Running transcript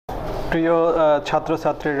প্রিয়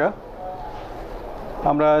ছাত্রছাত্রীরা,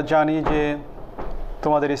 আমরা জানি যে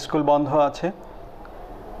তোমাদের স্কুল বন্ধ আছে,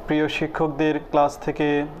 প্রিয় শিক্ষকদের ক্লাস থেকে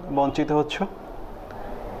বঞ্চিত হচ্ছ।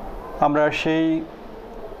 আমরা সেই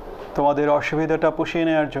তোমাদের অসুবিধাটা পুষিয়ে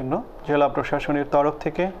নেওয়ার জন্য জেলা প্রশাসনের তরফ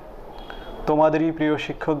থেকে তোমাদেরই প্রিয়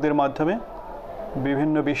শিক্ষকদের মাধ্যমে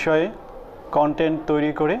বিভিন্ন বিষয়ে কন্টেন্ট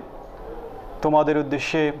তৈরি করে তোমাদের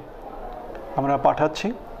উদ্দেশ্যে আমরা পাঠাচ্ছি।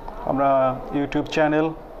 আমরা ইউটিউব চ্যানেল,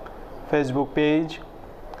 ফেসবুক পেজ,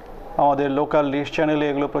 আমাদের লোকাল লিস্ট চ্যানেলে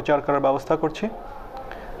এগুলো প্রচার করার ব্যবস্থা করছি।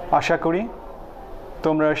 আশা করি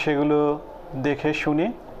তোমরা সেগুলো দেখে শুনে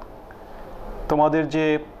তোমাদের যে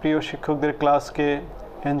প্রিয় শিক্ষকদের ক্লাসকে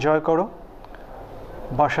এনজয় করো।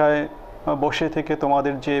 বাসায় বসে থেকে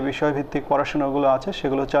তোমাদের যে বিষয়ভিত্তিক পড়াশোনাগুলো আছে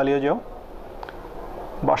সেগুলো চালিয়ে যাও।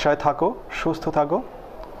 বাসায় থাকো, সুস্থ থাকো,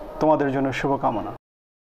 তোমাদের জন্য শুভকামনা।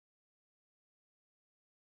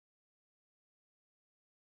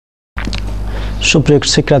 সুপ্রিয়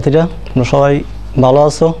শিক্ষার্থীরা, তোমরা সবাই ভালো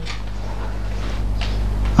আছো?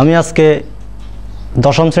 আমি আজকে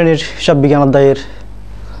দশম শ্রেণীর হিসাব বিজ্ঞান অধ্যায়ের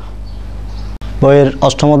বইয়ের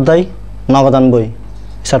অষ্টম অধ্যায় নগদান বই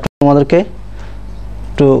তোমাদেরকে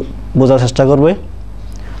একটু বোঝার চেষ্টা করবে।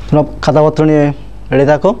 তোমরা খাতাপত্র নিয়ে রেডি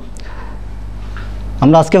থাকো।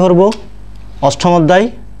 আমরা আজকে পড়ব অষ্টম অধ্যায়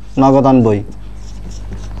নগদান বই।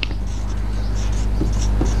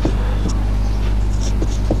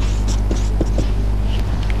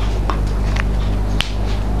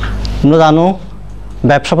 তোমরা জানো,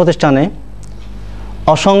 ব্যবসা প্রতিষ্ঠানে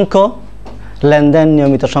অসংখ্য লেনদেন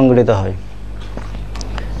নিয়মিত সংঘটিত হয়।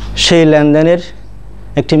 সেই লেনদেনের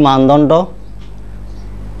একটি মানদণ্ড,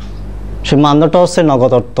 সেই মানদণ্ডটা হচ্ছে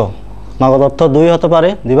নগদ অর্থ। নগদ অর্থ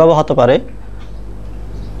দুইভাবে হতে পারে।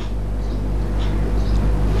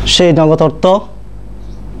 সেই নগদ অর্থ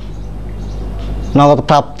নগদ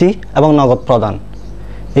প্রাপ্তি এবং নগদ প্রদান,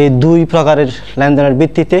 এই দুই প্রকারের লেনদেনের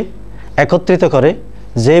ভিত্তিতে একত্রিত করে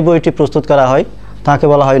যে বইটি প্রস্তুত করা হয় তাকে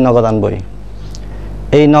বলা হয় নগদান বই।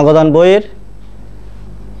 এই নগদান বইয়ের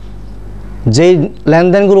যেই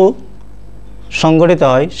লেনদেনগুলো সংগঠিত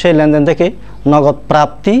হয় সেই লেনদেন থেকে নগদ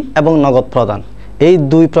প্রাপ্তি এবং নগদ প্রদান, এই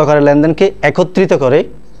দুই প্রকারের লেনদেনকে একত্রিত করে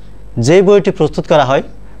যে বইটি প্রস্তুত করা হয়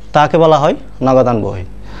তাকে বলা হয় নগদান বই।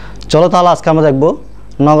 চলো তাহলে আজকে আমরা দেখব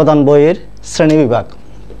নগদান বইয়ের শ্রেণী বিভাগ।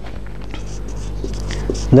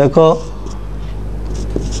 দেখো,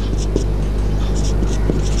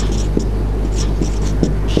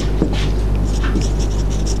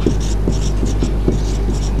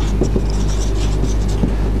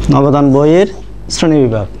 নগদান বইয়ের শ্রেণী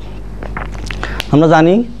বিভাগ। আমরা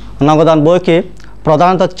জানি নগদান বইকে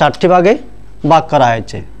প্রধানত চারটি ভাগে ভাগ করা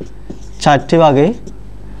হয়েছে। চারটি ভাগে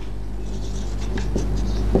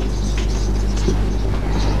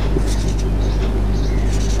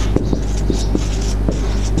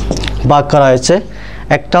ভাগ করা হয়েছে।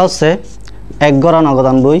 একটা হচ্ছে একগড়া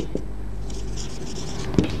নগদান বই,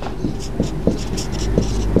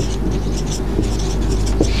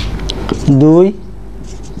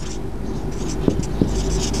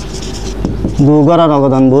 দুগড়া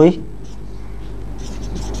নগদান বই,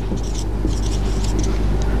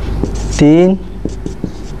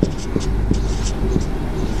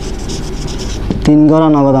 তিনগড়া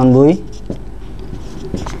নগদান বই,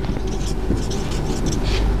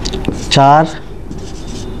 4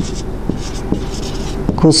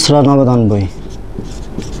 খুচরা নগদান বই।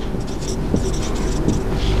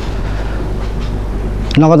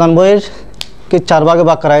 নগদান বইয়ের কি 4 ভাগে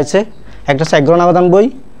ভাগ করা হয়েছে। একটা হচ্ছে একগড়া নগদান বই,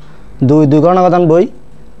 2 দুইগড়া নগদান বই,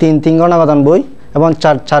 3 তিনগড়া নগদান বই এবং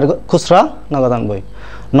 4 খুচরা নগদান বই।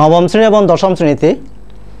 নবম শ্রেণী এবং দশম শ্রেণীতে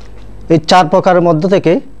এই 4 প্রকারের মধ্য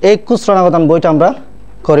থেকে এই খুচরা নগদান বইটা আমরা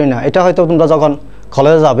করি না। এটা হয়তো তোমরা যখন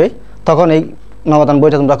কলেজে যাবে তখন এই নগদান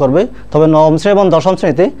বইটা তোমরা করবে। তবে নবম শ্রেণী এবং দশম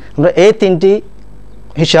শ্রেণীতে আমরা এই 3টি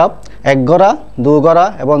হিসাব, একগড়া, দুগড়া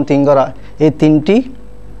এবং 3 গড়া, এই 3টি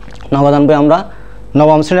নগদান বই আমরা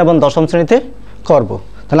নবম শ্রেণী এবং দশম শ্রেণীতে করব।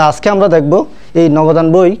 তাহলে আজকে আমরা দেখব এই নগদান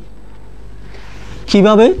বই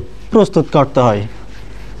কিভাবে প্রস্তুত করতে হয়।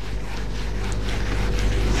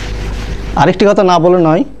 আরেকটি কথা না বলে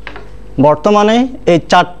নয়, বর্তমানে এই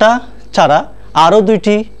 4টা ছাড়া আরও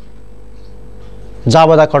 2টি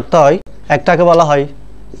জাবেদা করতে হয়। একটাকে বলা হয়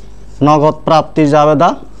নগদ প্রাপ্তির জাবেদা,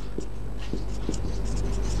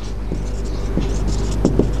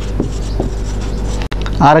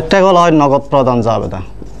 আরেকটাকে বলা হয় নগদ প্রদান জাবেদা।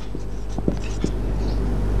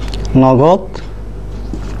 নগদ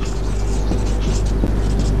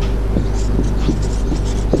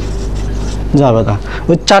জাবেদা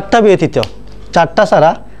ওই 4টা ব্যতীত, 4টা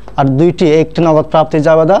ছাড়া আর 2টি, একটি নগদ প্রাপ্তির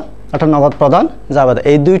জাবেদা, একটা নগদ প্রদান জাবেদা।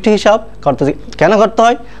 এই 2টি হিসাব করতে কেন করতে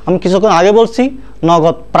হয় আমি কিছুক্ষণ আগে বলছি।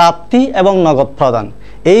 নগদ প্রাপ্তি এবং নগদ প্রদান,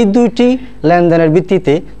 এই দুইটি লেনদেনের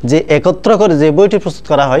ভিত্তিতে যে একত্র করে যে বইটি প্রস্তুত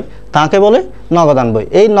করা হয় তাকে বলে নগদান বই।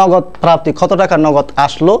 এই নগদ প্রাপ্তি কত টাকা নগদ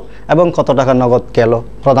আসলো এবং কত টাকা নগদ গেল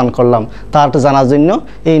প্রদান করলাম তারটা জানার জন্য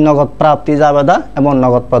এই নগদ প্রাপ্তি জাবেদা এবং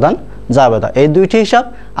নগদ প্রদান জাবেদা এই দুইটি হিসাব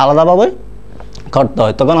আলাদাভাবে করতে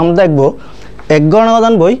হয়। তখন আমরা দেখব এক গড়া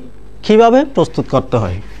নগদান বই কীভাবে প্রস্তুত করতে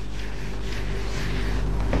হয়।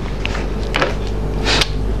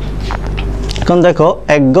 এখন দেখো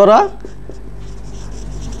এক গড়া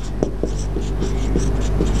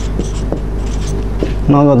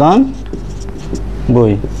নগদান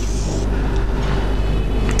বই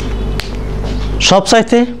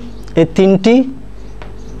সবচাইতে এই তিনটি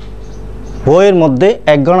বইয়ের মধ্যে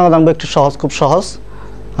এক গড়া নগদান বই একটু সহজ, খুব সহজ।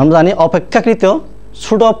 আমরা জানি অপেক্ষাকৃত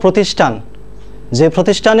ছোট প্রতিষ্ঠান যে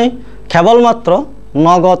প্রতিষ্ঠানে কেবলমাত্র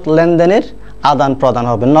নগদ লেনদেনের আদান প্রদান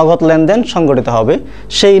হবে, নগদ লেনদেন সংগঠিত হবে,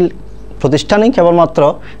 সেই প্রতিষ্ঠানেই কেবলমাত্র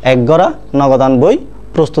এক গড়া নগদান বই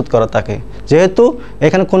প্রস্তুত করা থাকে। যেহেতু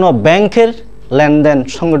এখানে কোনো ব্যাংকের লেনদেন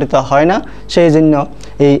সংগঠিত হয় না, সেই জন্য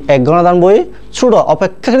এই এক গড়া নগদান বই ছোট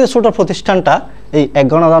অপেক্ষাকৃত ছোট প্রতিষ্ঠানটা এই এক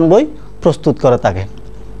গড়া নগদান বই প্রস্তুত করে থাকে।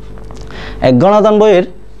 এক গড়া নগদান বইয়ের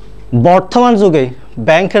বর্তমান যুগে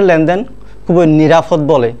ব্যাংকের লেনদেন খুবই নিরাপদ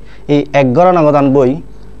বলে এই এক গড়া নগদান বই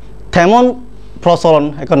তেমন প্রচলন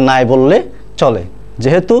এখন নাই বললে চলে।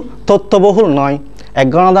 যেহেতু তথ্যবহুল নয়, এক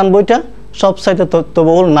গড়া নগদান বইটা সবসাইটে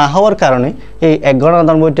তথ্যবহুল না হওয়ার কারণে এই এক গড়া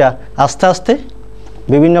নগদান বইটা আস্তে আস্তে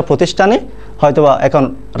বিভিন্ন প্রতিষ্ঠানে হয়তোবা এখন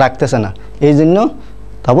রাখতেছে না। এই জন্য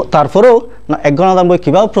তারপরেও এক গড়া নগদান বই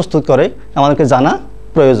কীভাবে প্রস্তুত করে আমাদেরকে জানা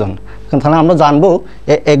প্রয়োজন। তাহলে আমরা জানবো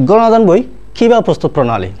এক গড়া নগদান বই কীভাবে প্রস্তুত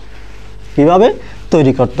প্রণালী কীভাবে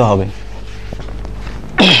তৈরি করতে হবে।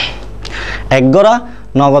 এক গড়া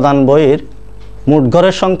নগদান বইয়ের মোট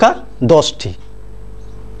গড়ের সংখ্যা 10টি,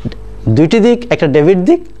 দুইটি দিক, একটা ডেবিট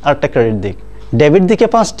দিক আর একটা ক্রেডিট দিক। ডেবিট দিকে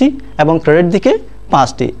 5টি এবং ক্রেডিট দিকে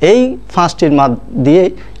 5টি। এই 5টির মাদ দিয়ে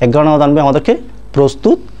এক গড়া নগদান বই আমাদেরকে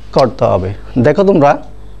প্রস্তুত করতে হবে। দেখো তোমরা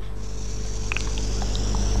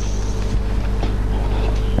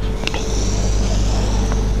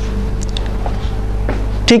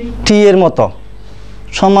ঠিক টি এর মতো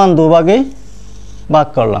সমান দুভাগে ভাগ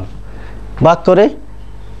করলাম। ভাগ করে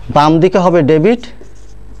বাম দিকে হবে ডেবিট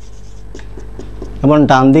এবং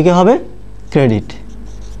ডান দিকে হবে ক্রেডিট।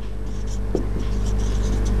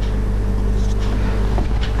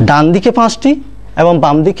 ডান দিকে 5টি এবং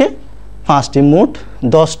বাম দিকে 5টি, মোট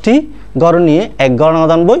 10টি গড় নিয়ে এক গড়া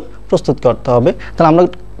নগদান বই প্রস্তুত করতে হবে। তাহলে আমরা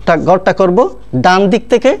গড়টা করব, ডান দিক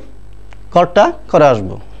থেকে গড়টা করে আসব।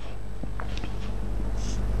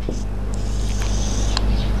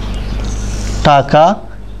 টাকা,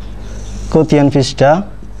 খতিয়ান পৃষ্ঠা,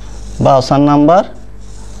 বাউসান নাম্বার,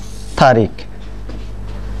 তারিখ।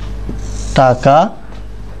 টাকা,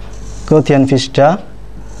 খতিয়ান পৃষ্ঠা,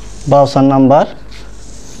 বাউসান নাম্বার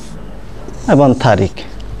এবং তারিখ।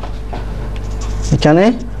 এখানে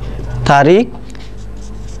তারিখ,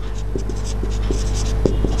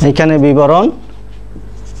 এখানে বিবরণ,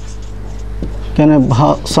 এখানে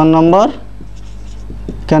বাউসান নাম্বার,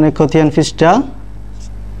 এখানে খতিয়ান পৃষ্ঠা,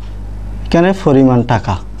 এখানে পরিমাণ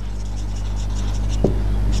টাকা।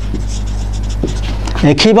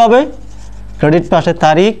 একইভাবে ক্রেডিট পাশে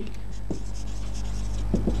তারিখ,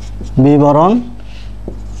 বিবরণ,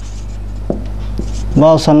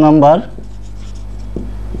 বাউসান নাম্বার,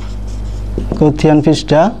 খতিয়ান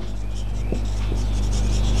পৃষ্ঠা,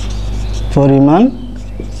 পরিমাণ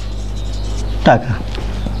টাকা।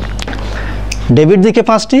 ডেবিট দিকে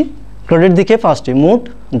 5টি, ক্রেডিট দিকে 5টি, মোট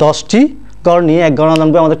 10টি গড় নিয়ে এক গড়া নগদান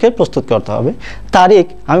বই আমাদেরকে প্রস্তুত করতে হবে। তারিখ,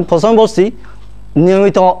 আমি প্রথমে বলছি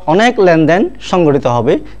নিয়মিত অনেক লেনদেন সংগঠিত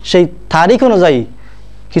হবে, সেই তারিখ অনুযায়ী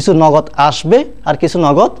কিছু নগদ আসবে আর কিছু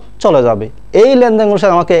নগদ চলে যাবে। এই লেনদেনগুলোর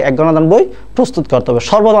সাথে আমাকে এক গড়া নগদান বই প্রস্তুত করতে হবে।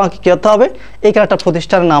 সর্বদা আমাকে কী করতে হবে, এইখানে একটা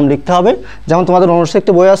প্রতিষ্ঠানের নাম লিখতে হবে। যেমন তোমাদের অনুষ্ঠিত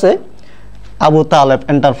একটি বই আছে আবু তালেব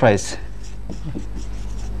এন্টারপ্রাইজ,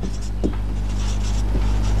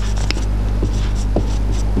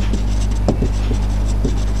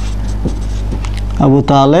 আবু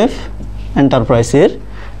তালেব এন্টারপ্রাইজের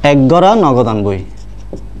এক গড়া নগদান বই।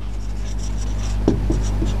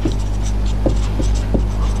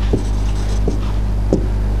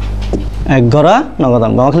 এক গড়া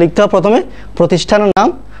নগদান বই আমাকে লিখতে হবে প্রথমে প্রতিষ্ঠানের নাম।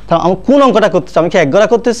 তাহলে আমি কোন অঙ্কটা করতেছি, আমি কি এক গড়া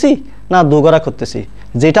করতেছি না দু গড়া করতেছি,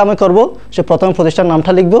 যেটা আমি করব সে প্রথমে প্রতিষ্ঠান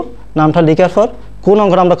নামটা লিখবো। নামটা লিখার পর কোন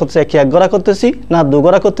অঙ্কটা আমরা করতেছি, কি এক গড়া করতেছি না দু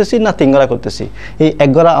গড়া করতেছি না তিন গড়া করতেছি। এই এক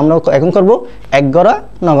গড়া আমরা এখন করব এক গড়া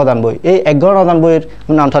নগদান বই। এই এক গড়া নগদান বইয়ের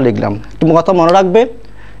নামটা লিখলাম। একটু কথা মনে রাখবে,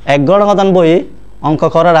 এক গড়া নগদান বইয়ে অঙ্ক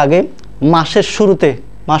করার আগে মাসের শুরুতে,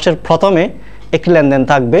 মাসের প্রথমে একটি লেনদেন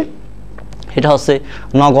থাকবে, এটা হচ্ছে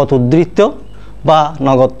নগদ উদ্ধৃত বা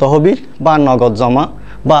নগদ তহবিল বা নগদ জমা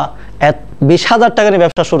বা 20,000 টাকা নিয়ে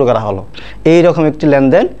ব্যবসা শুরু করা হলো, এইরকম একটি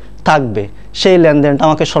লেনদেন থাকবে। সেই লেনদেনটা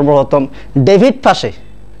আমাকে সর্বপ্রথম ডেবিট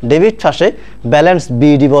পাশে ব্যালেন্স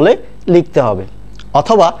বিডি বলে লিখতে হবে।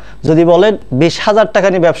 অথবা যদি বলেন 20,000 টাকা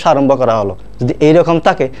নিয়ে ব্যবসা আরম্ভ করা হলো, যদি এইরকম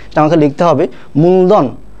থাকে এটা আমাকে লিখতে হবে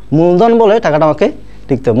মূলধন বলে টাকাটা আমাকে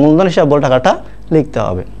লিখতে হবে, মূলধন হিসাবে বলে টাকাটা লিখতে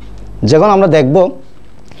হবে। যখন আমরা দেখব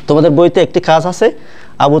তোমাদের বইতে একটি কাজ আছে,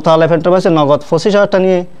 আবু তালেব এন্টারপ্রাইজের নগদ 25,000 টাকা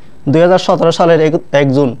নিয়ে 2017 সালের 1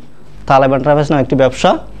 জুন তালেব এন্টারপ্রাইজ নামে একটি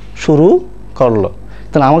ব্যবসা শুরু করলো।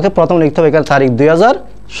 তাহলে আমাকে প্রথম লিখতে হবে এখানে তারিখ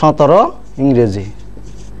 2017 ইংরেজি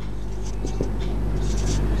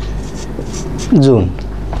জুন,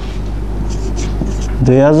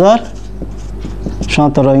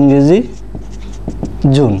 2017 ইংরেজি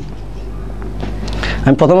জুন।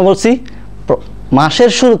 আমি প্রথমে বলছি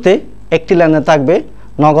মাসের শুরুতে একটি লেনদেন থাকবে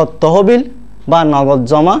নগদ তহবিল বা নগদ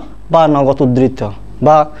জমা বা নগদ উদ্ধৃত,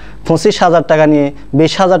 বা 25,000 টাকা নিয়ে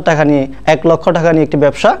 20,000 টাকা নিয়ে 1 লক্ষ টাকা নিয়ে একটি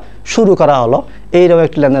ব্যবসা শুরু করা হলো, এইরকম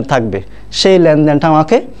একটি লেনদেন থাকবে। সেই লেনদেনটা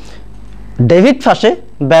আমাকে ডেবিট পাশে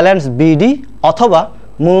ব্যালেন্স বিডি অথবা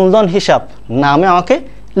মূলধন হিসাব নামে আমাকে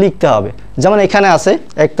লিখতে হবে। যেমন এখানে আছে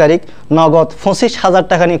 1 তারিখ নগদ 25,000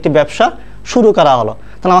 টাকা নিয়ে একটি ব্যবসা শুরু করা হলো,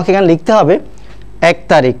 তাহলে আমাকে এখানে লিখতে হবে 1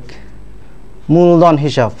 তারিখ মূলধন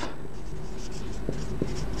হিসাব,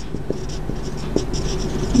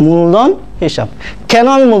 কেন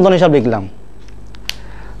আমি মূলধন হিসাব লিখলাম?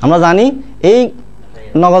 আমরা জানি এই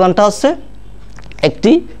নগদানটা হচ্ছে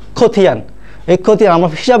একটি খতিয়ান, এই খতিয়ান আমার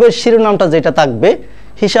হিসাবের শিরোনামটা যেটা থাকবে,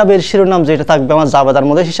 আমার জাবেদার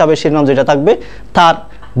মধ্যে হিসাবের শিরোনাম যেটা থাকবে তার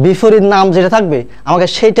বিপরীত নাম যেটা থাকবে আমাকে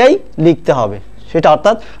সেটাই লিখতে হবে। সেটা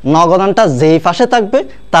অর্থাৎ নগদানটা যেই পাশে থাকবে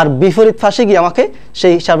তার বিপরীত পাশে গিয়ে আমাকে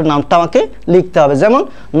সেই হিসাবের নামটা আমাকে লিখতে হবে। যেমন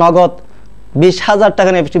নগদ 20,000 টাকা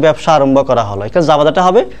নিয়ে একটি ব্যবসা আরম্ভ করা হলো, এখানে জাবেদাটা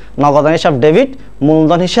হবে নগদান হিসাব ডেবিট,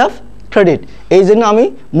 মূলধন হিসাব ক্রেডিট। এই জন্য আমি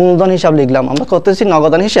মূলধন হিসাব লিখলাম। আমরা করতেছি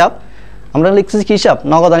নগদান হিসাব, আমরা লিখতেছি কি হিসাব?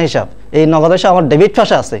 নগদান হিসাব। এই নগদান হিসাব আমার ডেবিট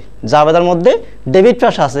পাশে আছে, জাবেদার মধ্যে ডেবিট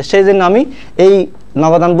পাশে আছে, সেই জন্য আমি এই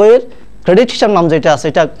নগদান বইয়ের ক্রেডিট হিসাব নাম যেটা আছে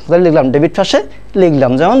এটা লিখলাম ডেবিট পাশে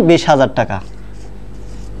লিখলাম। যেমন 20,000 টাকা,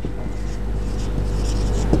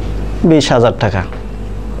 20,000 টাকা।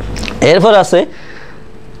 এরপর আছে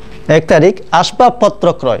 1 তারিখ আসবাবপত্র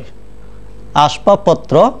ক্রয়,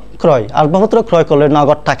 আসবাবপত্র ক্রয় করলে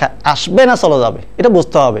নগদ টাকা আসবে না চলে যাবে এটা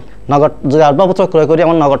বুঝতে হবে। নগদ যদি আসবাবপত্র ক্রয় করি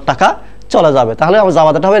আমার নগদ টাকা চলে যাবে, তাহলে আমার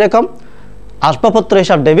জাবেদাটা হবে এরকম আসবাবপত্র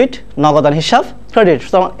হিসাব ডেবিট, নগদান হিসাব ক্রেডিট।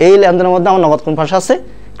 সুতরাং এই লেনদেনের মধ্যে আমার নগদ কোন পাশে আছে?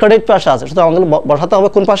 ক্রেডিট পাশে আছে। সুতরাং আমাকে বসাতে হবে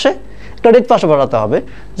কোন পাশে? ক্রেডিট পাশে বসাতে হবে।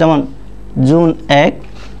 যেমন জুন 1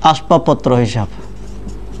 আসবাবপত্র হিসাব,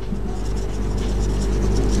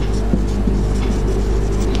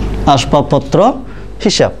 আসবাবপত্র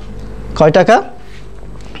হিসাব কয় টাকা?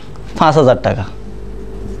 5,000 টাকা,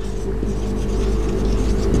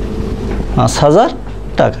 5,000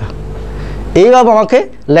 টাকা। এইভাবে আমাকে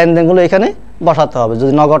লেনদেনগুলো এখানে বসাতে হবে।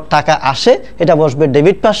 যদি নগদ টাকা আসে এটা বসবে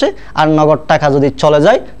ডেবিট পাশে, আর নগদ টাকা যদি চলে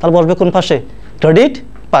যায় তাহলে বসবে কোন পাশে? ক্রেডিট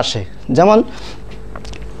পাশে। যেমন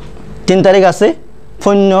 3 তারিখ আছে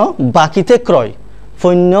পণ্য বাকিতে ক্রয়,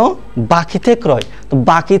 তো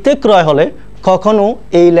বাকিতে ক্রয় হলে কখনো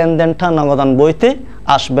এই লেনদেনটা নগদান বইতে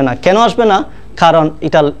আসবে না। কেন আসবে না? কারণ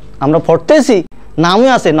এটা আমরা পড়তেছি নামই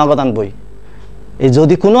আছে নগদান বই। এই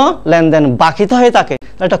যদি কোনো লেনদেন বাকিতে হয়ে থাকে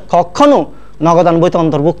তাহলে এটা কখনো নগদান বইতে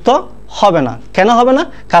অন্তর্ভুক্ত হবে না। কেন হবে না?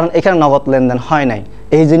 কারণ এখানে নগদ লেনদেন হয় নাই,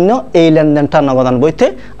 এই জন্য এই লেনদেনটা নগদান বইতে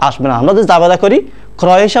আসবে না। আমরা যদি জাবেদা করি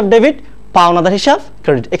ক্রয় হিসাব ডেবিট, পাওনাদার হিসাব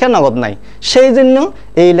ক্রেডিট, এখানে নগদ নাই, সেই জন্য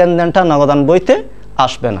এই লেনদেনটা নগদান বইতে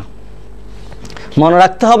আসবে না। মনে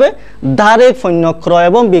রাখতে হবে ধারে পণ্য ক্রয়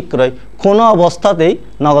এবং বিক্রয় কোনো অবস্থাতেই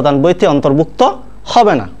নগদান বইতে অন্তর্ভুক্ত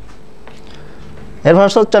হবে না। এরপর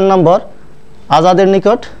 4 নম্বর আজাদের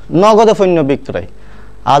নিকট নগদে পণ্য বিক্রয়,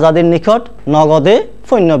 আজাদের নিকট নগদে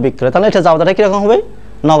পণ্য বিক্রয়। তাহলে এটা জাবেদাটা কীরকম হবে?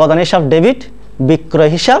 নগদান হিসাব ডেবিট,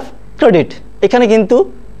 বিক্রয় হিসাব ক্রেডিট। এখানে কিন্তু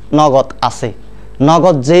নগদ আছে,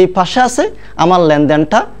 নগদ যেই পাশে আছে আমার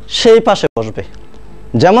লেনদেনটা সেই পাশে বসবে।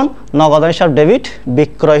 যেমন নগদান হিসাব ডেবিট,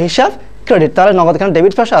 বিক্রয় হিসাব ক্রেডিট। তাহলে নগদ এখানে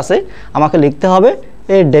ডেবিট পাশে আছে, আমাকে লিখতে হবে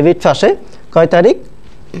এই ডেবিট পাশে কয় তারিখ?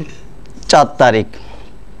 4 তারিখ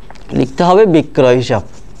লিখতে হবে বিক্রয় হিসাব,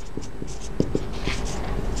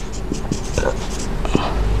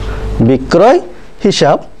 বিক্রয়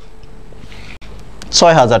হিসাব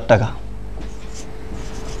 6,000 টাকা।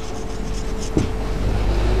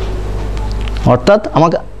 অর্থাৎ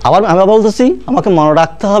আমাকে আমি বলতেছি আমাকে মনে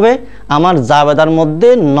রাখতে হবে আমার জাবেদার মধ্যে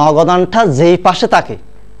নগদানটা যেই পাশে থাকে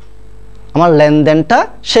আমার লেনদেনটা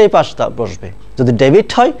সেই পাশে বসবে। যদি ডেবিট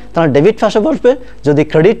হয় তাহলে ডেবিট পাশে বসবে, যদি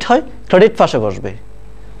ক্রেডিট হয় ক্রেডিট পাশে বসবে।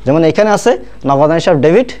 যেমন এখানে আছে নগদান হিসাব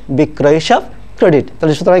ডেবিট, বিক্রয় হিসাব ক্রেডিট।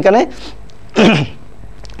 তাহলে সুতরাং এখানে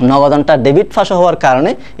নগদানটা ডেবিট পাশে হওয়ার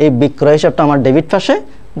কারণে এই বিক্রয় হিসাবটা আমার ডেবিট পাশে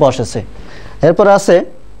বসেছে। এরপর আছে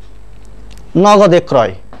নগদে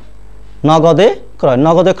ক্রয়। নগদে ক্রয়,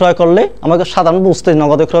 নগদে ক্রয় করলে আমাকে সাধারণত বুঝতে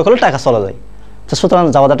নগদে ক্রয় করলে টাকা চলে যায়। তো সুতরাং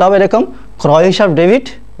জাবাদাটা হবে এরকম, ক্রয় হিসাব ডেবিট,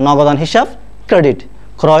 নগদান হিসাব ক্রেডিট,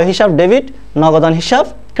 ক্রয় হিসাব ডেবিট, নগদান হিসাব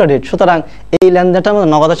ক্রেডিট। সুতরাং এই লেনদেনটার মধ্যে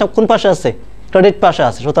নগদ হিসাব কোন পাশে আছে? ক্রেডিট পাশে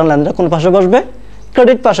আছে। সুতরাং লেনদেনটা কোন পাশে বসবে?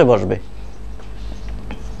 ক্রেডিট পাশে বসবে।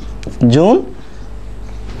 জুন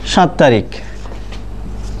 7 তারিখ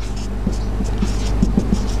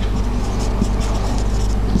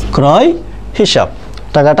ক্রয় হিসাব,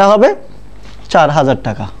 টাকাটা হবে 4000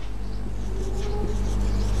 টাকা,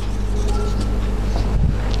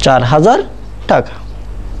 4000 টাকা।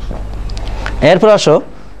 এরপর আসো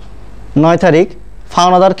 9 তারিখ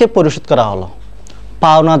পাওনাদারকে পরিশোধ করা হলো,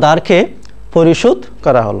 পাওনাদারকে পরিশোধ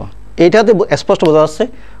করা হলো। এইটাতে স্পষ্ট বোঝা যাচ্ছে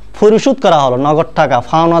পরিশোধ করা হলো নগদ টাকা,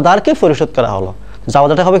 পাওনাদারকে পরিশোধ করা হলো।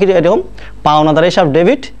 জাবাদাটা হবে কি এরকম, পাওনাদার হিসাব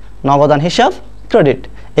ডেবিট, নগদান হিসাব ক্রেডিট।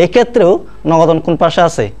 এই ক্ষেত্রেও নগদান কোন পাশে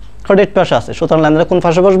আছে? ক্রেডিট পাশে আছে। সুতরাং লেনদেন কোন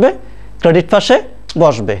পাশে বসবে? ক্রেডিট পাশে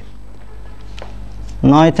বসবে।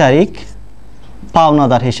 9 তারিখ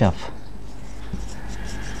পাওনাদার হিসাব,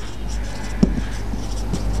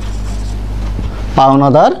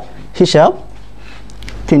 পাওনাদার হিসাব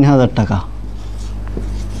 3000 টাকা,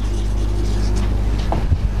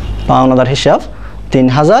 পাওনাদার হিসাব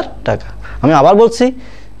 3000 টাকা। আমি আবার বলছি,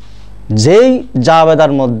 যেই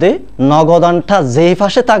জাবেদার মধ্যে নগদানটা যেই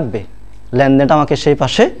পাশে থাকবে লেনদেনটা আমাকে সেই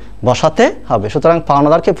পাশে বসাতে হবে। সুতরাং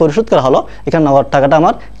পাওনাদারকে পরিশোধ করা হলো, এখানে নগদ টাকাটা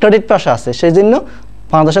আমার ক্রেডিট পাশে আছে, সেই জন্য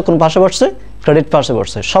পাওনাদার কোন পাশে বসছে? ক্রেডিট পাশে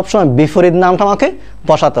বসছে। সবসময় বিপরীত নামটা আমাকে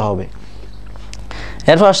বসাতে হবে।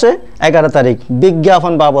 এরপর আসছে 11 তারিখ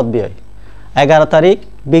বিজ্ঞাপন বাবদ ব্যয়। 11 তারিখ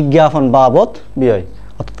বিজ্ঞাপন বাবদ ব্যয়,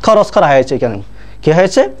 খরচ করা হয়েছে। এখানে কি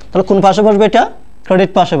হয়েছে? তাহলে কোন পাশে বসবে? এটা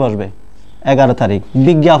ক্রেডিট পাশে বসবে। 11 তারিখ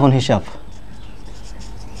বিজ্ঞাপন হিসাব,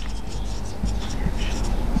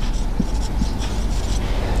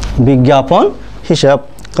 বিজ্ঞাপন হিসাব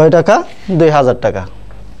কয় টাকা? 2000 টাকা।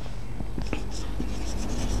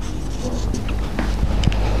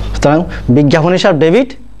 সুতরাং বিজ্ঞাপন হিসাব ডেবিট,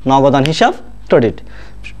 নগদান হিসাব ক্রেডিট।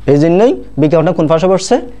 এই জন্যই বিজ্ঞাপনটা কোন পাশে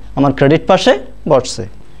বসছে? আমার ক্রেডিট পাশে বসছে।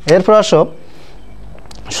 এরপর আসো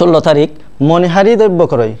 16 তারিখ মণিহারি দ্রব্য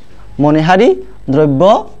ক্রয়, মণিহারি দ্রব্য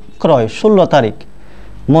ক্রয় 16 তারিখ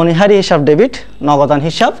মণিহারি হিসাব ডেবিট, নগদান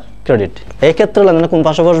হিসাব ক্রেডিট। এই ক্ষেত্রে লেনদেন কোন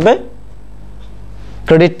পাশে বসবে?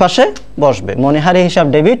 ক্রেডিট পাশে বসবে। মণিহারি হিসাব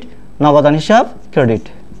ডেবিট, নগদান হিসাব ক্রেডিট,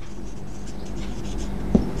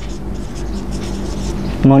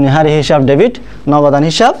 মণিহারি হিসাব ডেবিট, নগদান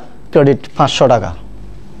হিসাব ক্রেডিট 500 টাকা।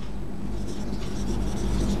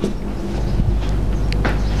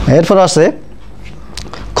 এরপর আছে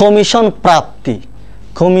কমিশন প্রাপ্তি,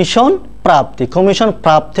 কমিশন প্রাপ্তি। কমিশন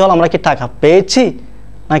প্রাপ্তি হল আমরা কি টাকা পেয়েছি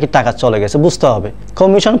নাকি টাকা চলে গেছে বুঝতে হবে।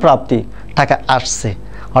 কমিশন প্রাপ্তি, টাকা আসছে,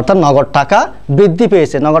 অর্থাৎ নগদ টাকা বৃদ্ধি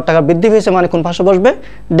পেয়েছে। নগদ টাকা বৃদ্ধি পেয়েছে মানে কোন পাশে বসবে?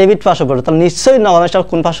 ডেবিট পাশে বসবে। তাহলে নিশ্চয়ই নগদান হিসাব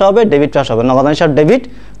কোন পাশে হবে? ডেবিট পাশে হবে। নগদান হিসাব ডেবিট,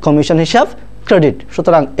 কমিশন হিসাব ক্রেডিট।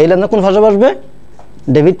 সুতরাং এই লেনদেন কোন পাশে বসবে?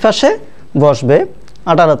 ডেবিট পাশে বসবে।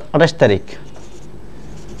 28 তারিখ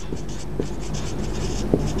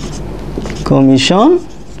কমিশন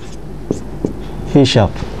হিসাব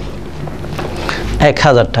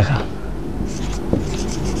 1000 টাকা।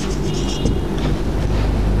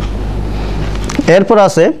 এরপর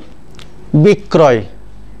আছে বিক্রয়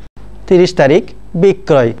 30 তারিখ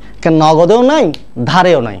বিক্রয়, কেন নগদেও নাই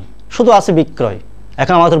ধারেও নাই, শুধু আছে বিক্রয়।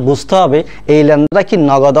 এখন আমাদের বুঝতে হবে এই লেনদেনটা কি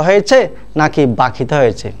নগদ হয়েছে নাকি বাকিতে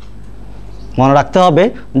হয়েছে। মনে রাখতে হবে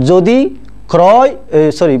যদি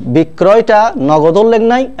বিক্রয়টা নগদ উল্লেখ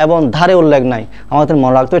নাই এবং ধারে উল্লেখ নাই, আমাদের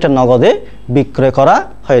মনে রাখতে হবে এটা নগদে বিক্রয় করা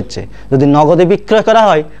হয়েছে। যদি নগদে বিক্রয় করা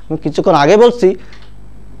হয়, আমি কিছুক্ষণ আগে বলছি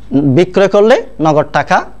বিক্রয় করলে নগদ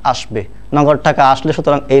টাকা আসবে, নগদ টাকা আসলে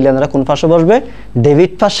সুতরাং এই লেনদেনটা কোন পাশে বসবে?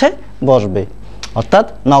 ডেবিট পাশে বসবে। অর্থাৎ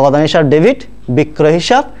নগদান হিসাব ডেবিট, বিক্রয়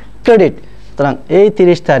হিসাব ক্রেডিট। সুতরাং এই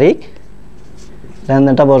 30 তারিখ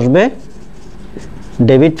লেনদেনটা বসবে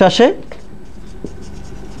ডেবিট পাশে,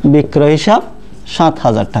 বিক্রয় হিসাব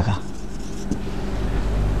 7000 টাকা।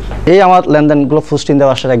 এই আমার লেনদেনগুলো ফুস্টিন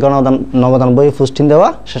দেওয়া শেষ, নগদান বই ফুস্টিন দেওয়া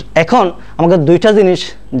শেষ। এখন আমাকে দুইটা জিনিস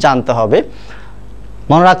জানতে হবে,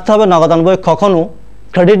 মনে রাখতে হবে নগদান বই কখনো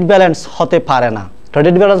ক্রেডিট ব্যালেন্স হতে পারে না।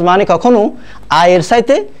 ক্রেডিট ব্যালেন্স মানে কখনো আয়ের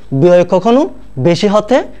চাইতে ব্যয় কখনো বেশি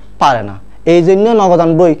হতে পারে না। এই জন্য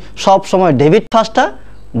নগদান বই সব সময় ডেবিট ফার্স্টটা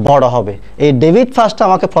বড় হবে। এই ডেবিট ফার্স্টটা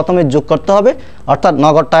আমাকে প্রথমে যোগ করতে হবে, অর্থাৎ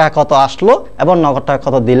নগদ টাকা কত আসলো এবং নগদ টাকা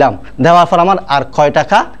কত দিলাম, দেওয়ার পর আমার আর কয়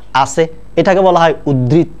টাকা আছে, এটাকে বলা হয়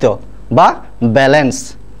উদ্ধৃত্ত বা ব্যালেন্স।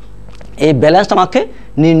 এই ব্যালেন্সটা আমাকে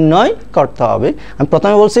নির্ণয় করতে হবে। আমি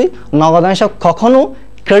প্রথমে বলছি নগদান হিসাব কখনো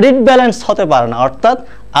ক্রেডিট ব্যালেন্স হতে পারে না, অর্থাৎ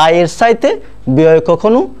আয়ের চাইতে ব্যয়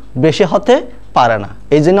কখনো বেশি হতে পারে না।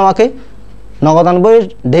 এই জন্য আমাকে নগদান বইয়ের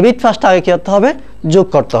ডেবিট পাশটা আগে কী করতে হবে, যোগ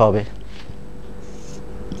করতে হবে।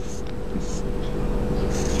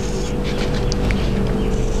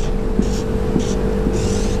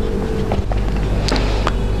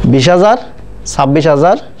 বিশ হাজার,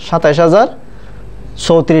 26,000, 27,000,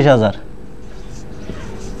 34,000।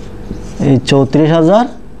 এই 34,000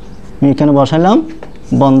 আমি এখানে বসাইলাম,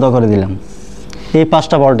 বন্ধ করে দিলাম। এই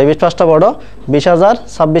পাঁচটা বড়, ডেবিট পাঁচটা বড়, 20,000,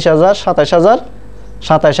 26,000, 27,000,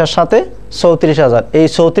 27,000 সাথে 34,000। এই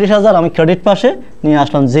 34,000 আমি ক্রেডিট পাশে নিয়ে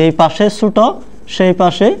আসলাম, যেই পাশে ছোট সেই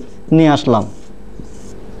পাশে নিয়ে আসলাম।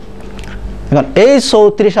 এখন এই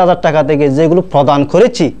 34,000 টাকা থেকে যেগুলো প্রদান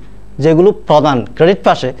করেছি, যেগুলো প্রদান ক্রেডিট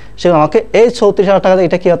পাশে, সেগুলো আমাকে এই 34,000 টাকা থেকে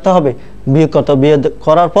এটা কী করতে হবে, বিয়োগ করতে হবে। বিয়োগ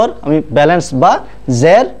করার পর আমি ব্যালেন্স বা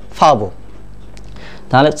জের পাবো।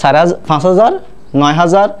 তাহলে 5,000,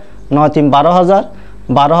 9,000, 9 3 12,000,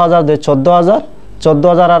 12,000 2 14,000,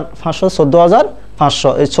 14,000 আর 500, 14,500।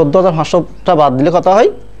 এই 14,500টা বাদ দিলে কত হয়,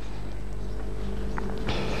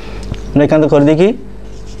 আমরা এখান থেকে করে দেখি।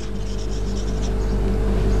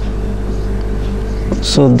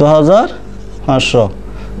 14,500,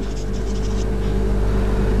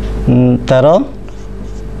 13,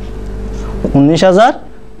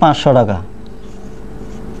 19,500 টাকা।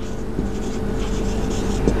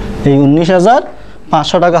 এই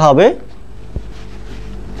 19,500 টাকা হবে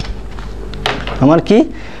আমার কি,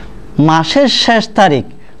 মাসের শেষ তারিখ।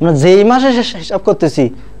 আমরা যেই মাসে হিসাব করতেছি,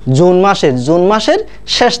 জুন মাসের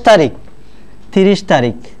শেষ তারিখ 30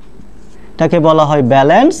 তারিখ, এটাকে বলা হয়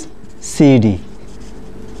ব্যালেন্স সিডি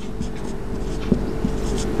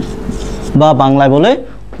বা বাংলায় বলে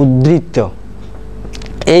উদ্ধৃত।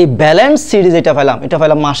 এই ব্যালেন্স সিডি যেটা পেলাম, এটা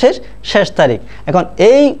পেলাম মাসের শেষ তারিখ। এখন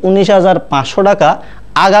এই 19,500 টাকা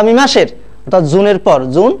আগামী মাসের, অর্থাৎ জুনের পর,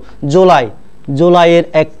 জুলাইয়ের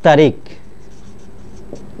 1 তারিখ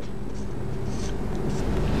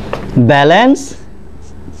ব্যালেন্স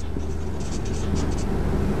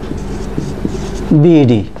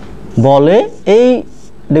বিডি বলে এই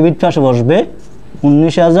ডেবিট পাশে বসবে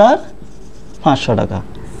 19,500 টাকা।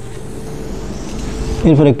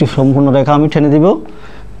 এরপর একটি সম্পূর্ণ রেখা আমি টেনে দিব।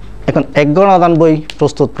 এখন একগড়া নগদান বই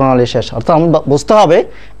প্রস্তুত প্রণালী শেষ, অর্থাৎ আমি বুঝতে হবে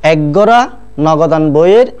একগড়া নগদান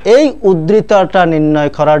বইয়ের এই উদ্ধৃতটা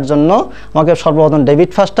নির্ণয় করার জন্য আমাকে সর্বপ্রথম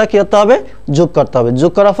ডেবিট পাশটা কী করতে হবে, যোগ করতে হবে।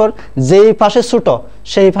 যোগ করার পর যেই পাশে ছোট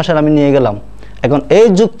সেই পাশে আমি নিয়ে গেলাম। এখন এই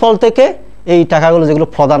যোগফল থেকে এই টাকাগুলো যেগুলো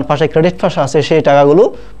প্রদান পাশে ক্রেডিট পাশে আছে সেই টাকাগুলো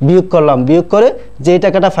বিয়োগ করলাম। বিয়োগ করে যেই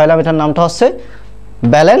টাকাটা পাইলাম এটার নামটা হচ্ছে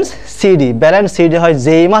ব্যালেন্স সিডি। ব্যালেন্স সিডি হয়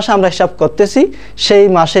যেই মাসে আমরা হিসাব করতেছি সেই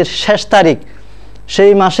মাসের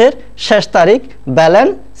শেষ তারিখ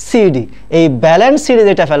ব্যালেন্স সিডি। এই ব্যালেন্স সিডি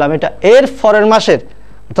যেটা পেলাম এটা এর পরের মাসের,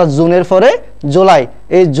 অর্থাৎ জুনের পরে জুলাই,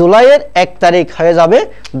 এই জুলাইয়ের 1 তারিখ হয়ে যাবে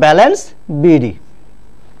ব্যালেন্স বিডি।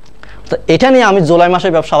 তো এটা নিয়ে আমি জুলাই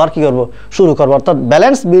মাসের ব্যবসা আবার কী করবো, শুরু করবো। অর্থাৎ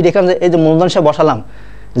ব্যালেন্স বিডি এখানে এই যে মূলধন হিসেবে বসালাম,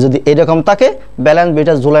 যদি এরকম থাকে ব্যালেন্স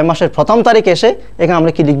বিডিটা জুলাই মাসের প্রথম তারিখ এসে এখানে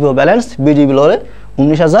আমরা কি লিখবো, ব্যালেন্স বিডি বলে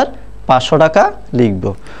 19,500 টাকা লিখবো।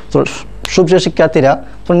 তো সুপ্রিয় শিক্ষার্থীরা,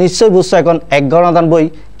 তো নিশ্চয়ই বুঝছো এখন একগড়া নগদান বই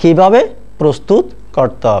কীভাবে প্রস্তুত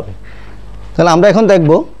করতে হবে। তাহলে আমরা এখন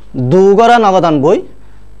দেখব দুগড়া নগদান বই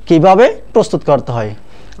কীভাবে প্রস্তুত করতে হয়।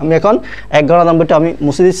 আমি এখন একগড়া নগদান বইটা আমি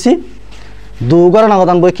মুছে দিচ্ছি। দুগড়া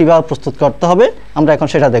নগদান বই কীভাবে প্রস্তুত করতে হবে আমরা এখন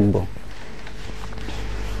সেটা দেখব।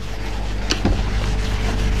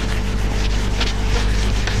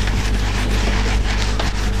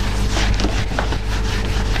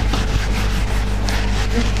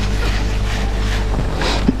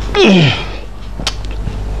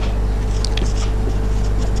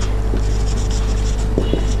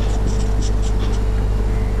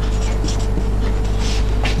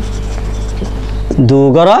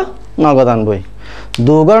 দুগড়া নগদান বই,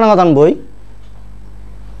 দুগড়া নগদান বই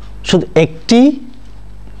শুধু একটি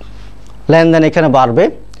লেনদেন এখানে বাড়বে।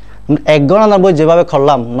 একগড়া নগদান বই যেভাবে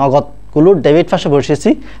করলাম, নগদগুলো ডেবিট পাশে বসিয়েছি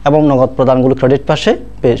এবং নগদ প্রদানগুলো ক্রেডিট পাশে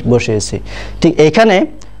বসিয়েছি, ঠিক এখানে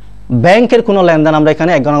ব্যাংকের কোনো লেনদেন আমরা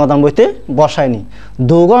এখানে একগড়া নগদান বইতে বসাইনি।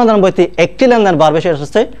 দুগড়া নগদান বইতে একটি লেনদেন বাড়বে, সেটা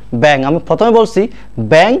হচ্ছে ব্যাংক। আমি প্রথমে বলছি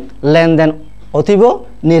ব্যাংক লেনদেন অতীব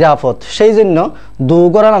নিরাপদ, সেই জন্য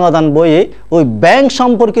দুগড়া নগদান বইয়ে ওই ব্যাংক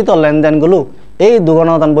সম্পর্কিত লেনদেনগুলো এই দুগড়া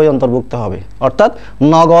নগদান বই অন্তর্ভুক্ত হবে। অর্থাৎ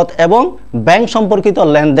নগদ এবং ব্যাংক সম্পর্কিত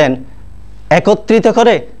লেনদেন একত্রিত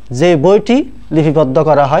করে যে বইটি লিপিবদ্ধ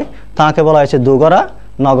করা হয় তাকে বলা হয়েছে দুগড়া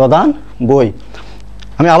নগদান বই।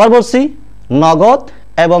 আমি আবার বলছি, নগদ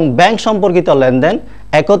এবং ব্যাংক সম্পর্কিত লেনদেন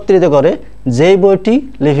একত্রিত করে যেই বইটি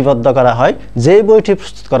লিপিবদ্ধ করা হয়, যেই বইটি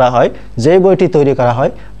প্রস্তুত করা হয়, যেই বইটি তৈরি করা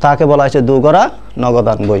হয় তাকে বলা হয়েছে দুগড়া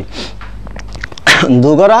নগদান বই।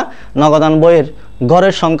 দুগড়া নগদান বইয়ের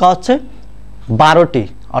গড়ের সংখ্যা হচ্ছে 12টি,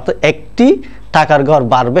 অর্থাৎ একটি টাকার গড়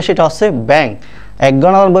বাড়বে, সেটা হচ্ছে ব্যাংক। এক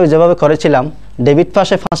গণদান বই যেভাবে করেছিলাম ডেবিট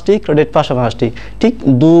পাশে 5টি, ক্রেডিট পাশে 5টি, ঠিক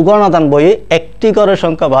দুগণদান বইয়ে একটি গড়ের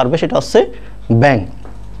সংখ্যা বাড়বে, সেটা হচ্ছে ব্যাংক।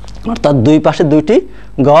 অর্থাৎ দুই পাশে 2টি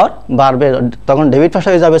গড় বাড়বে, তখন ডেবিট পাশে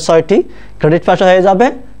হয়ে যাবে 6টি, ক্রেডিট পাশে হয়ে যাবে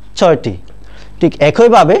 6টি। ঠিক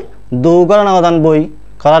একইভাবে দুগড়া নগদান বই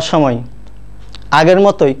করার সময় আগের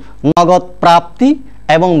মতোই নগদ প্রাপ্তি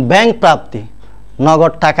এবং ব্যাংক প্রাপ্তি,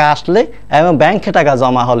 নগদ টাকা আসলে এবং ব্যাংকে টাকা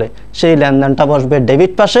জমা হলে সেই লেনদেনটা বসবে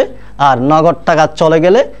ডেবিট পাশে, আর নগদ টাকা চলে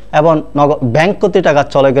গেলে এবং ব্যাংক কর্তৃক টাকা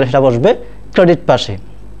চলে গেলে সেটা বসবে ক্রেডিট পাশে।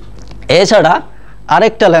 এছাড়া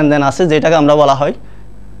আরেকটা লেনদেন আছে যেটাকে আমরা বলা হয়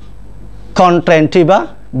কন্ট্রা এন্ট্রি বা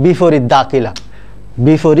বিপরীত দাখিলা।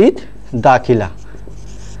 বিপরীত দাখিলা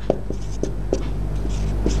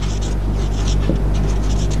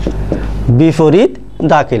বিপরীত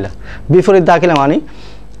দাখিলা বিপরীত দাখিলা মানে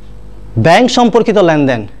ব্যাংক সম্পর্কিত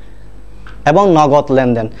লেনদেন এবং নগদ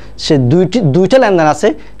লেনদেন, সে দুইটা লেনদেন আছে,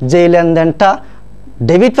 যে লেনদেনটা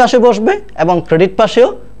ডেবিট পাশে বসবে এবং ক্রেডিট পাশেও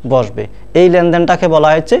বসবে। এই লেনদেনটাকে বলা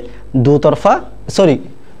হয়েছে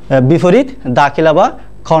বিপরীত দাখিলা বা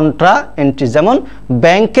কন্ট্রা এন্ট্রি। যেমন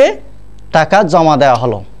ব্যাংকে টাকা জমা দেওয়া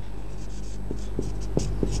হলো,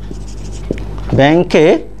 ব্যাংকে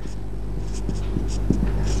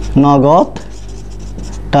নগদ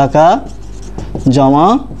টাকা জমা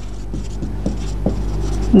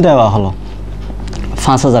দেওয়া হলো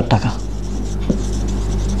 5,000 টাকা।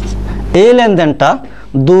 এই লেনদেনটা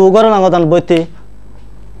দুগড়া নগদান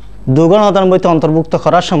বইতে অন্তর্ভুক্ত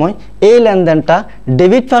করার সময় এই লেনদেনটা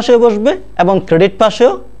ডেবিট পাশেও বসবে এবং ক্রেডিট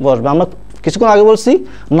পাশেও বসবে। আমরা কিছুক্ষণ আগে বলছি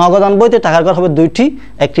নগদান বইতে টাকার গড় হবে 2টি,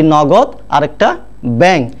 একটি নগদ আর একটা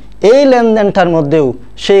ব্যাংক। এই লেনদেনটার মধ্যেও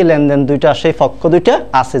সেই লেনদেন দুইটা, সেই পক্ষ দুইটা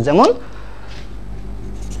আছে, যেমন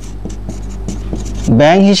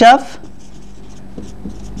ব্যাংক হিসাব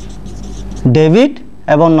ডেবিট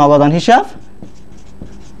এবং নগদান হিসাব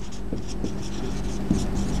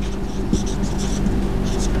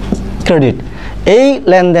ক্রেডিট। এই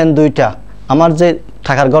লেনদেন দুইটা, আমার যে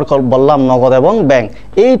টাকার গড় বললাম নগদ এবং ব্যাংক,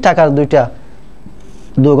 এই টাকার দুইটা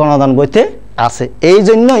দুগড়া নগদান বইতে আছে। এই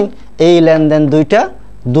জন্যই এই লেনদেন দুইটা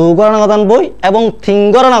দুগড়া নগদান বই এবং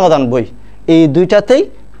তিনগড়া নগদান বই, এই দুইটাতেই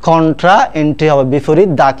কন্ট্রা এন্ট্রি হবে, বিপরীত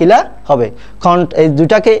দাখিলা হবে। এই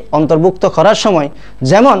দুইটাকে অন্তর্ভুক্ত করার সময়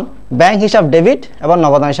যেমন ব্যাংক হিসাব ডেবিট এবং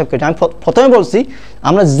নগদান হিসাব ক্রেডিট। আমি প্রথমে বলছি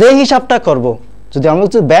আমরা যে হিসাবটা করব, যদি আমরা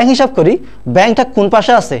ব্যাংক হিসাব করি, ব্যাংকটা কোন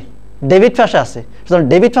পাশে আছে? ডেবিট পাশে আছে। সুতরাং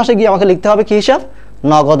ডেবিট পাশে গিয়ে আমাকে লিখতে হবে কি হিসাব?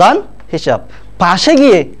 নগদান হিসাব। পাশে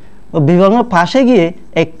গিয়ে বিবরণের পাশে গিয়ে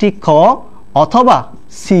একটি ক অথবা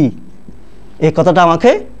সি, এই কথাটা আমাকে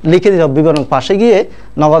লিখে দিতে হবে। বিবরণ পাশে গিয়ে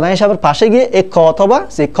নগদান হিসাবের পাশে গিয়ে এক ক অথবা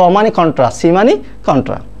সি, ক মানে কন্ট্রা, সি মানে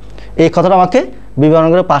কন্ট্রা, এই কথাটা আমাকে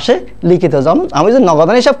বিবরণের পাশে লিখিতে হবে। যেমন আমি যদি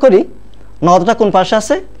নগদান হিসাব করি, নগদটা কোন পাশে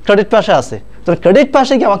আছে? ক্রেডিট পাশে আছে। তো ক্রেডিট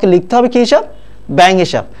পাশে গিয়ে আমাকে লিখতে হবে কি হিসাব? ব্যাংক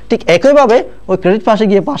হিসাব। ঠিক একইভাবে ওই ক্রেডিট পাশে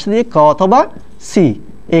গিয়ে পাশে দিয়ে ক অথবা সি,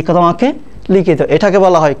 এই কথা আমাকে লিখিত। এটাকে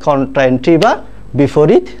বলা হয় কন্ট্রা এন্ট্রি বা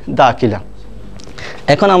বিপরীত দাখিলা।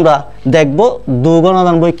 এখন আমরা দেখব দুগড়া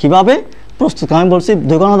নগদান বই কিভাবে প্রস্তুত। আমি বলছি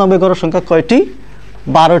দুগড়া নগদান বই করার সংখ্যা কয়টি?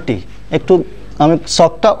 12টি। একটু আমি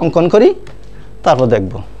ছকটা অঙ্কন করি, তারপর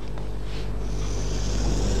দেখব।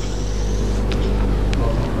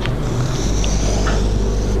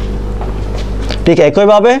 ঠিক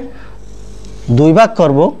একইভাবে দুই ভাগ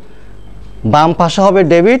করব, বাম পাশে হবে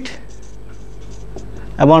ডেবিট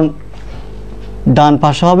এবং ডান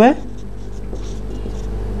পাশে হবে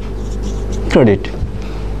ক্রেডিট।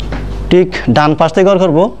 ঠিক ডান পাশ থেকে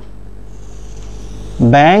করব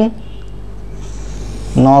ব্যাংক,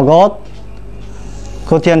 নগদ,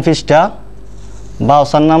 খতিয়ান পৃষ্ঠা,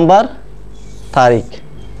 বাউসার নাম্বার, তারিখ।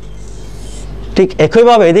 ঠিক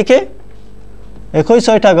একইভাবে এদিকে একই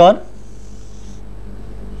 6টা ঘর,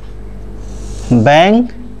 ব্যাংক,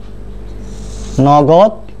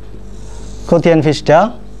 নগদ, খতিয়ান পৃষ্ঠা,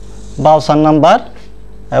 বাউসার নাম্বার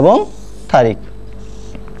এবং তারিখ।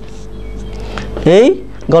 এই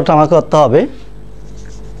ঘরটা আমাকে করতে হবে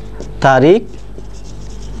তারিখ,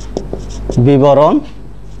 বিবরণ,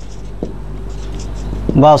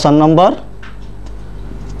 বাউসার নম্বর,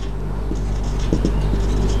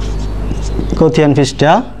 খতিয়ান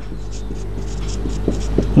পৃষ্ঠা,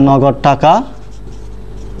 নগদ টাকা,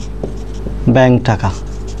 ব্যাংক টাকা।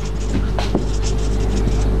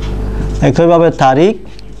 একইভাবে তারিখ,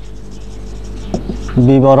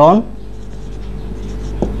 বিবরণ,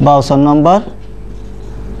 বাউসার নম্বর,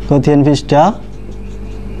 খতিয়ান পৃষ্ঠা,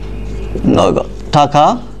 নগদ টাকা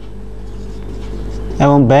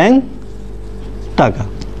এবং ব্যাংক টাকা।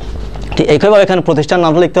 ঠিক একইভাবে এখানে প্রতিষ্ঠান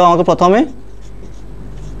নামটা লিখতে হবে আমাকে প্রথমে।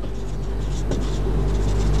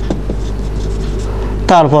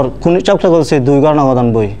 তারপর কোন চাপটা বলছে 2 গড় নগদান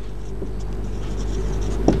বই।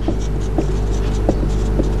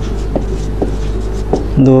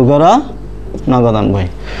 দুগড়া নগদান বই।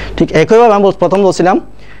 ঠিক একইভাবে আমি প্রথম বলছিলাম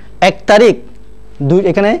 1 তারিখ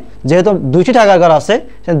এখানে যেহেতু 2টি টাকার ঘর আছে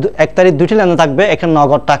 1 তারিখ 2টি লেনদেন থাকবে, এখানে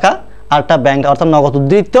নগদ টাকা আরটা ব্যাংক অর্থাৎ নগদ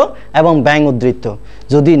উদ্ধৃত এবং ব্যাংক উদ্ধৃত।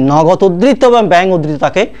 যদি নগদ উদ্ধৃত এবং ব্যাংক উদ্ধৃত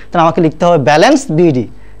থাকে তাহলে আমাকে লিখতে হবে ব্যালেন্স বিডি,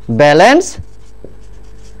 ব্যালেন্স